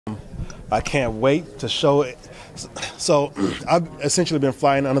I can't wait to show it. So I've essentially been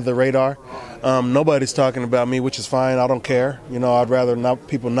flying under the radar. Nobody's talking about me, which is fine. I don't care. You know, I'd rather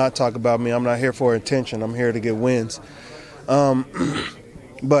people not talk about me. I'm not here for attention. I'm here to get wins.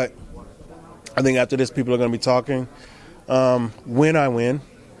 But I think after this, people are going to be talking. When I win,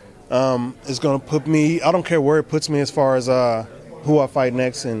 it's going to put me. I don't care where it puts me as far as who I fight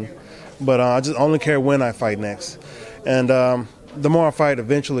next, but I just only care when I fight next. And the more I fight,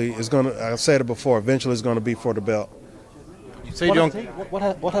 eventually is going to. I've said it before. Eventually, is going to be for the belt. So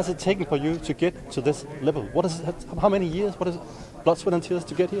what has it taken for you to get to this level? How many years? What is it? Blood, sweat, and tears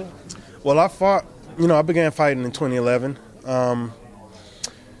to get here? Well, I fought. You know, I began fighting in 2011,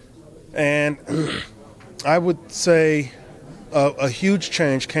 and I would say a huge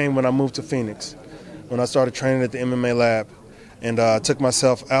change came when I moved to Phoenix, when I started training at the MMA lab, and took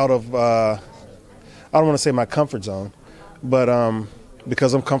myself out of. I don't want to say my comfort zone, but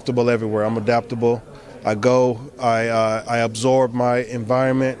because I'm comfortable everywhere, I'm adaptable. I go, I absorb my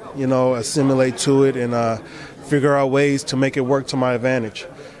environment, you know, assimilate to it, and figure out ways to make it work to my advantage.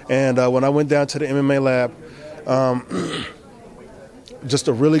 And when I went down to the MMA lab, just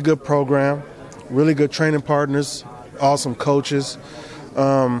a really good program, really good training partners, awesome coaches.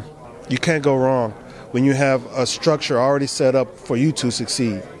 You can't go wrong when you have a structure already set up for you to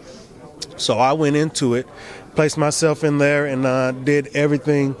succeed. So I went into it, placed myself in there, and did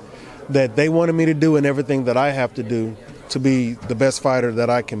everything that they wanted me to do and everything that I have to do to be the best fighter that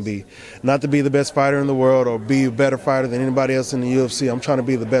I can be. Not to be the best fighter in the world or be a better fighter than anybody else in the UFC. I'm trying to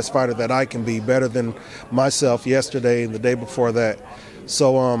be the best fighter that I can be, better than myself yesterday and the day before that.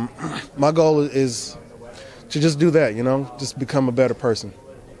 So my goal is to just do that, you know, just become a better person.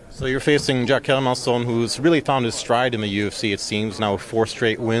 So you're facing Jack Hermansson, who's really found his stride in the UFC, it seems, now with 4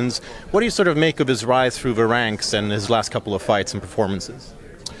 straight wins. What do you sort of make of his rise through the ranks and his last couple of fights and performances?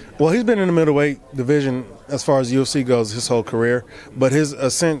 Well, he's been in the middleweight division as far as UFC goes his whole career, but his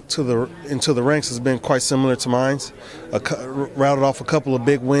ascent into the ranks has been quite similar to mine. Routed off a couple of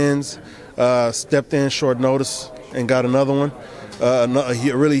big wins, stepped in short notice and got another one. A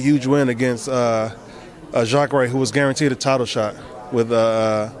really huge win against Jack Hermansson, who was guaranteed a title shot with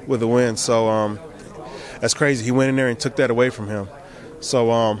a win. So that's crazy. He went in there and took that away from him. So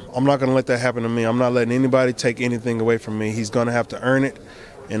I'm not going to let that happen to me. I'm not letting anybody take anything away from me. He's going to have to earn it.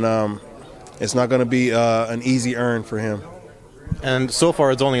 And it's not going to be an easy earn for him. And so far,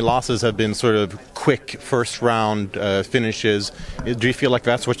 his only losses have been sort of quick first-round finishes. Do you feel like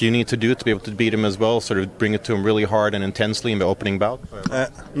that's what you need to do to be able to beat him as well, sort of bring it to him really hard and intensely in the opening bout?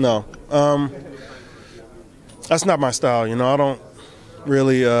 No. That's not my style. You know, I don't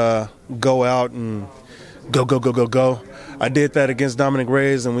really go out and go. I did that against Dominic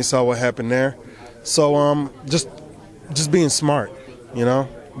Reyes, and we saw what happened there. So just being smart, you know.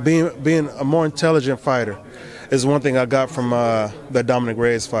 Being a more intelligent fighter is one thing I got from that Dominic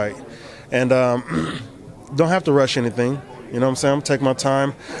Reyes fight. And don't have to rush anything. You know what I'm saying? I'm taking my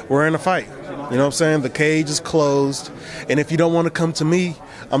time. We're in a fight. You know what I'm saying? The cage is closed. And if you don't want to come to me,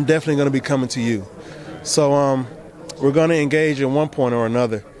 I'm definitely going to be coming to you. So we're going to engage at one point or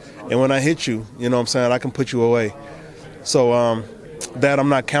another. And when I hit you, you know what I'm saying, I can put you away. So that I'm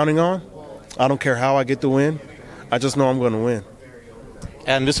not counting on. I don't care how I get the win. I just know I'm going to win.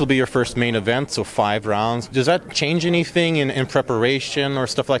 And this will be your first main event, so 5 rounds. Does that change anything in preparation or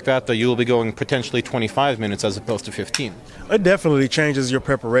stuff like that you will be going potentially 25 minutes as opposed to 15? It definitely changes your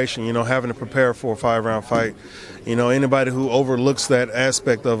preparation, you know, having to prepare for a 5-round fight. You know, anybody who overlooks that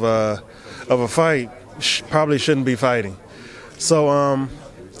aspect of a fight probably shouldn't be fighting. So,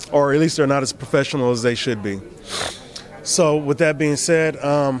 or at least they're not as professional as they should be. So with that being said,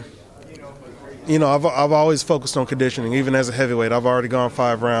 you know, I've always focused on conditioning. Even as a heavyweight, I've already gone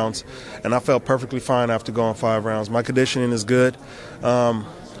 5 rounds, and I felt perfectly fine after going 5 rounds. My conditioning is good.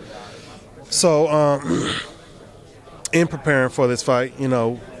 In preparing for this fight, you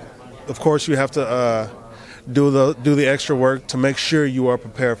know, of course you have to do the extra work to make sure you are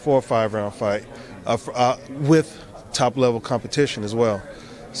prepared for a 5-round fight with top-level competition as well.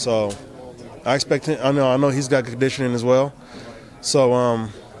 So I expect him. I know he's got conditioning as well. So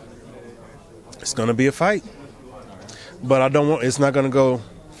it's going to be a fight, but it's not going to go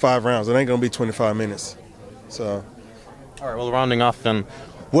 5 rounds. It ain't going to be 25 minutes. So, all right. Well, rounding off then,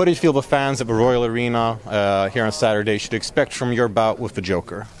 what do you feel the fans at the Royal Arena here on Saturday should expect from your bout with the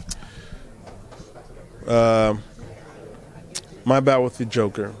Joker? My bout with the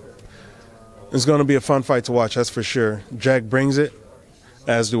Joker. It's going to be a fun fight to watch, that's for sure. Jack brings it,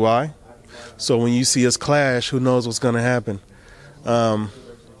 as do I. So when you see us clash, who knows what's going to happen.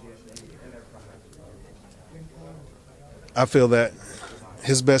 I feel that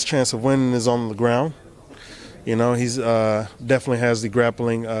his best chance of winning is on the ground. You know, he's definitely has the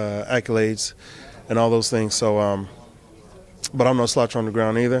grappling accolades and all those things. So, but I'm no slouch on the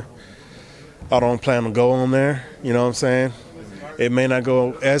ground either. I don't plan to go on there. You know what I'm saying? It may not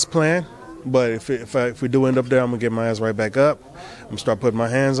go as planned, but if we do end up there, I'm gonna get my ass right back up. I'm gonna start putting my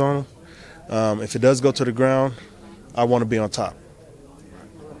hands on him. If it does go to the ground, I want to be on top.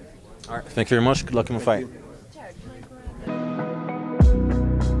 All right. Thank you very much. Good luck in the fight.